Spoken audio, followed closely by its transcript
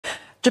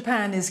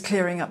Japan is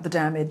clearing up the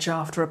damage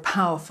after a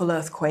powerful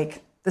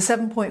earthquake. The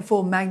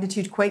 7.4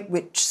 magnitude quake,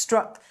 which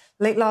struck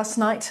late last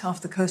night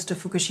off the coast of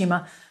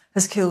Fukushima,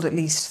 has killed at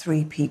least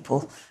 3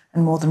 people,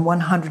 and more than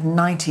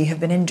 190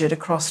 have been injured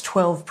across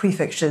 12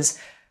 prefectures.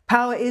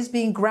 Power is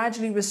being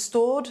gradually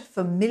restored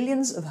for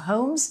millions of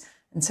homes,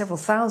 and several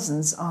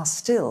thousands are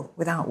still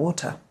without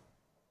water.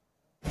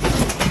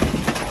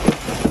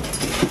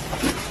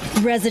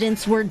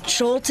 Residents were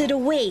jolted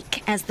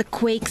awake as the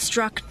quake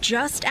struck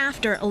just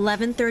after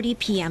 11:30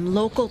 p.m.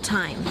 local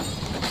time.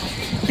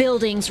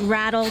 Buildings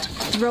rattled,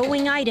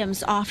 throwing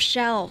items off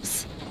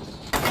shelves.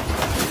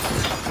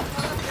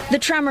 The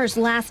tremors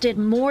lasted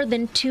more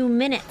than 2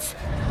 minutes.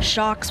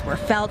 Shocks were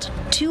felt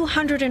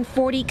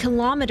 240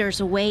 kilometers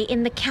away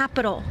in the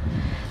capital.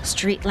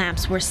 Street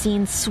lamps were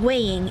seen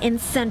swaying in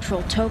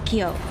central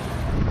Tokyo.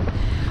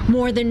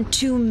 More than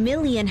 2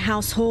 million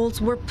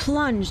households were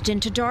plunged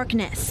into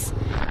darkness.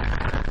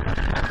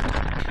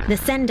 The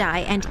Sendai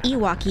and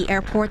Iwaki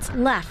airports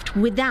left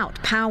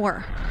without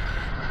power.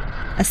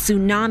 A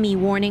tsunami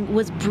warning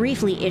was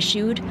briefly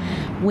issued.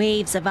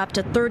 Waves of up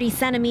to 30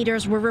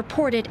 centimeters were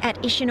reported at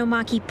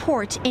Ishinomaki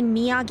port in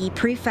Miyagi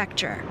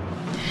prefecture.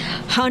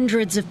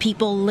 Hundreds of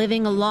people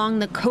living along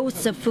the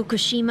coasts of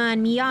Fukushima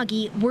and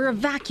Miyagi were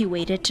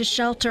evacuated to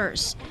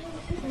shelters.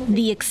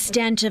 The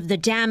extent of the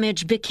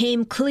damage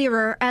became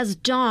clearer as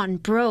dawn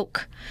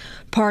broke.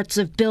 Parts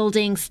of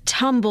buildings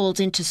tumbled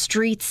into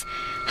streets,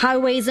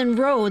 highways and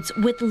roads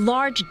with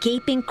large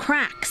gaping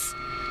cracks.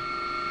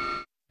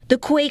 The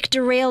quake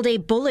derailed a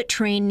bullet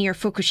train near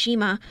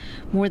Fukushima.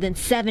 More than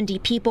 70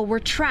 people were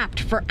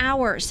trapped for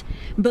hours,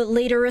 but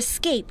later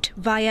escaped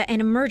via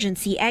an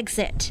emergency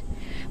exit.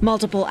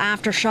 Multiple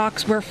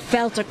aftershocks were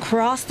felt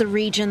across the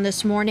region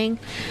this morning.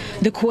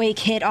 The quake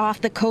hit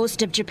off the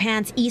coast of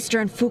Japan's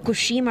eastern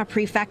Fukushima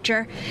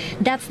prefecture.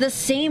 That's the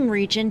same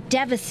region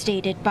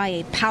devastated by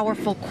a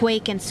powerful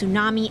quake and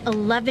tsunami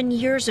 11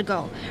 years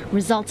ago,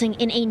 resulting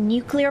in a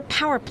nuclear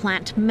power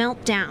plant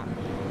meltdown.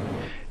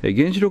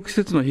 原子力施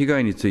設の被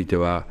害について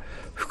は、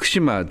福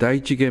島第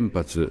一原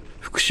発、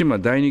福島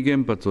第二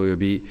原発及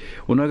び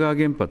女川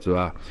原発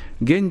は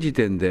現時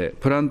点で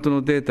プラント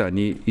のデータ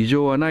に異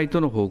常はない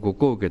との報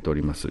告を受けてお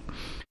ります。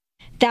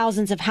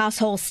Thousands of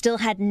households still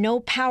had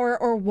no power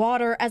or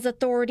water as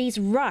authorities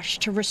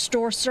rushed to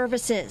restore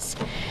services.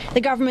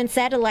 The government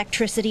said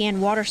electricity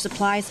and water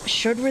supplies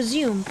should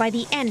resume by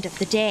the end of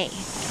the day.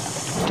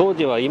 当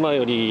時は今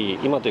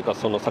というか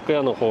その昨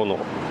夜の方の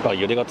が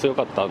揺れが強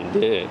かったん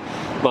で、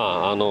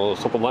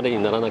そこまで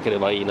にならなけれ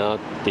ばいいなっ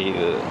てい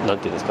うなん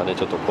ていうんですかね、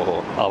ちょっと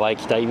こう淡い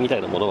期待みた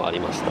いなものはあり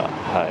ました。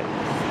は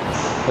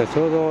い。ち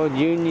ょうど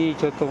12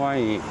ちょっと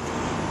前に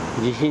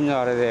地震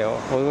のあれで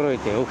驚い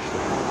て起き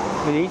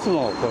て、でいつ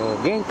もこ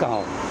の玄関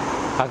を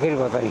開ける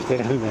ことにして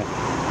るんで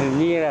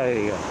逃げられ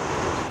るよ。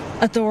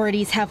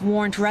Authorities have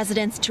warned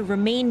residents to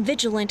remain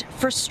vigilant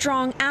for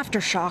strong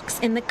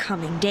aftershocks in the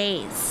coming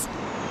days.